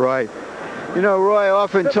much, Roy. You know, Roy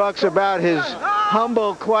often talks about his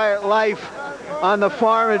humble, quiet life on the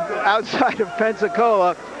farm outside of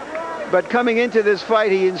Pensacola, but coming into this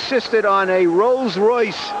fight, he insisted on a Rolls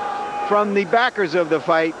Royce from the backers of the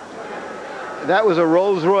fight. That was a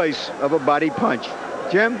Rolls Royce of a body punch.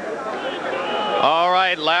 Jim? All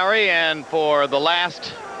right, Larry, and for the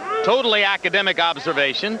last totally academic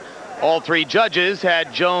observation, all 3 judges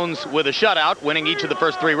had Jones with a shutout, winning each of the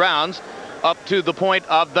first 3 rounds up to the point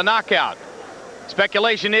of the knockout.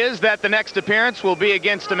 Speculation is that the next appearance will be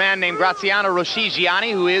against a man named Graziano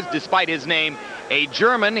Roscigiani, who is, despite his name, a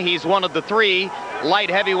German. He's one of the 3 light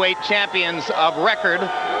heavyweight champions of record,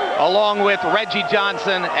 along with Reggie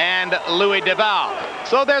Johnson and Louis DeVal.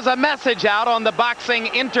 So there's a message out on the boxing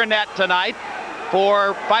internet tonight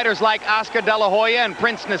for fighters like Oscar De La Hoya and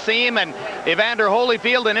Prince Nassim and Evander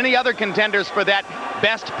Holyfield and any other contenders for that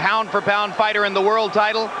best pound-for-pound fighter in the world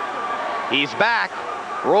title. He's back.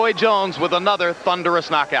 Roy Jones with another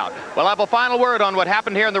thunderous knockout. We'll have a final word on what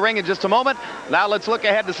happened here in the ring in just a moment. Now let's look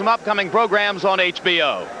ahead to some upcoming programs on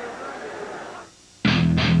HBO.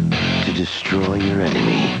 To destroy your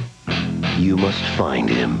enemy, you must find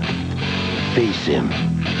him, face him,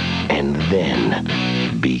 and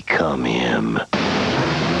then become him.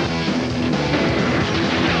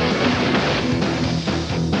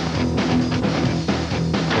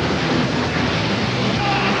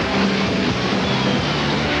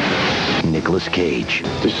 Nicolas Cage.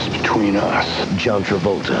 This is between us. John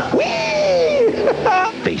Travolta.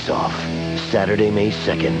 Face Off. Saturday, May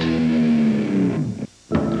 2nd.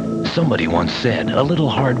 Somebody once said, a little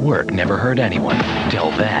hard work never hurt anyone. Tell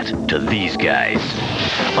that to these guys.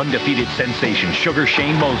 Undefeated sensation Sugar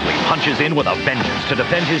Shane Mosley punches in with a vengeance to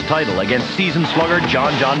defend his title against seasoned slugger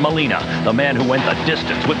John Molina, the man who went the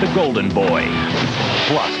distance with the Golden Boy.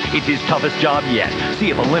 Plus, it's his toughest job yet. See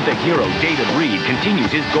if Olympic hero David Reed continues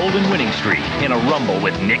his golden winning streak in a rumble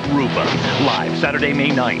with Nick Rupa. Live Saturday,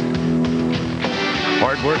 May 9th.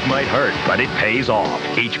 Hard work might hurt, but it pays off.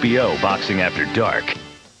 HBO Boxing After Dark.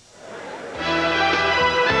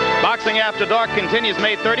 Boxing After Dark continues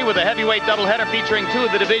May 30 with a heavyweight doubleheader featuring two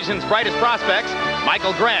of the division's brightest prospects,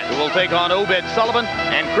 Michael Grant, who will take on Obed Sullivan,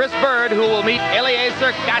 and Chris Bird, who will meet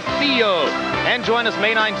Eliezer Castillo. And join us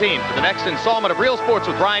May 19 for the next installment of Real Sports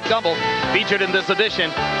with Bryant Gumbel. Featured in this edition,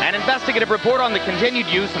 an investigative report on the continued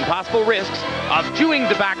use and possible risks of chewing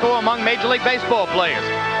tobacco among Major League Baseball players.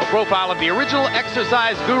 A profile of the original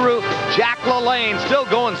exercise guru, Jack LaLanne, still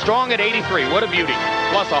going strong at 83. What a beauty.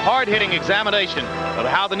 Plus a hard-hitting examination of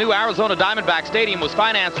how the new Arizona Diamondback Stadium was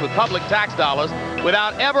financed with public tax dollars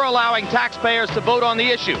without ever allowing taxpayers to vote on the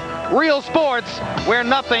issue. Real sports where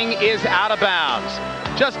nothing is out of bounds.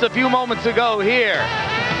 Just a few moments ago here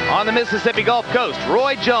on the Mississippi Gulf Coast,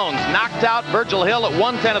 Roy Jones knocked out Virgil Hill at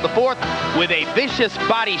 1:10 of the fourth with a vicious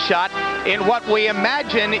body shot in what we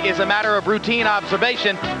imagine is a matter of routine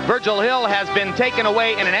observation. Virgil Hill has been taken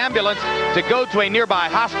away in an ambulance to go to a nearby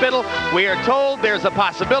hospital. We are told there's a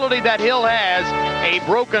possibility that Hill has a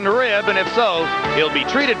broken rib, and if so, he'll be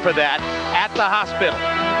treated for that at the hospital.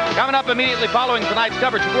 Coming up immediately following tonight's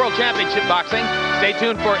coverage of World Championship Boxing, stay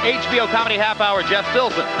tuned for HBO Comedy Half Hour, Jeff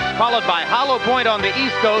Stilson, followed by Hollow Point on the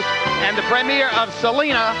East Coast and the premiere of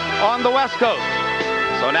Selena on the West Coast.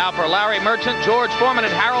 So now for Larry Merchant, George Foreman,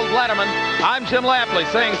 and Harold Letterman, I'm Jim Lampley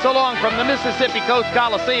saying so long from the Mississippi Coast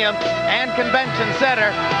Coliseum and Convention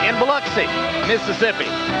Center in Biloxi, Mississippi.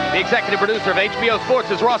 The executive producer of HBO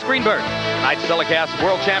Sports is Ross Greenberg. Tonight's telecast of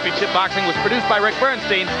World Championship Boxing was produced by Rick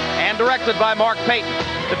Bernstein and directed by Mark Payton.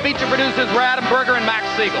 The feature producers were Adam Berger and Max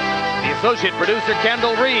Siegel. The associate producer,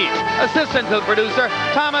 Kendall Reed. Assistant to the producer,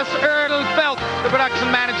 Thomas Erdelfelt. The production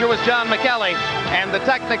manager was John McKelly. And the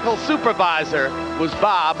technical supervisor was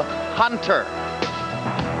Bob Hunter.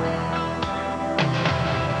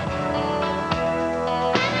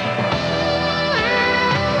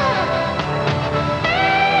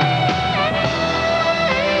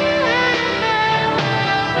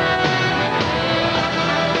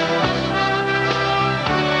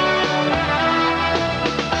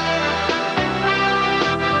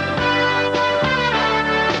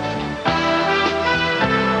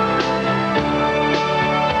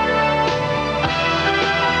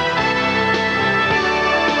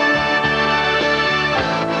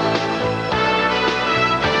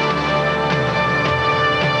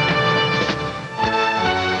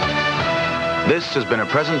 This has been a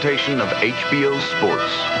presentation of HBO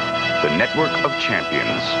Sports, the network of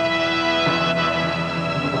champions.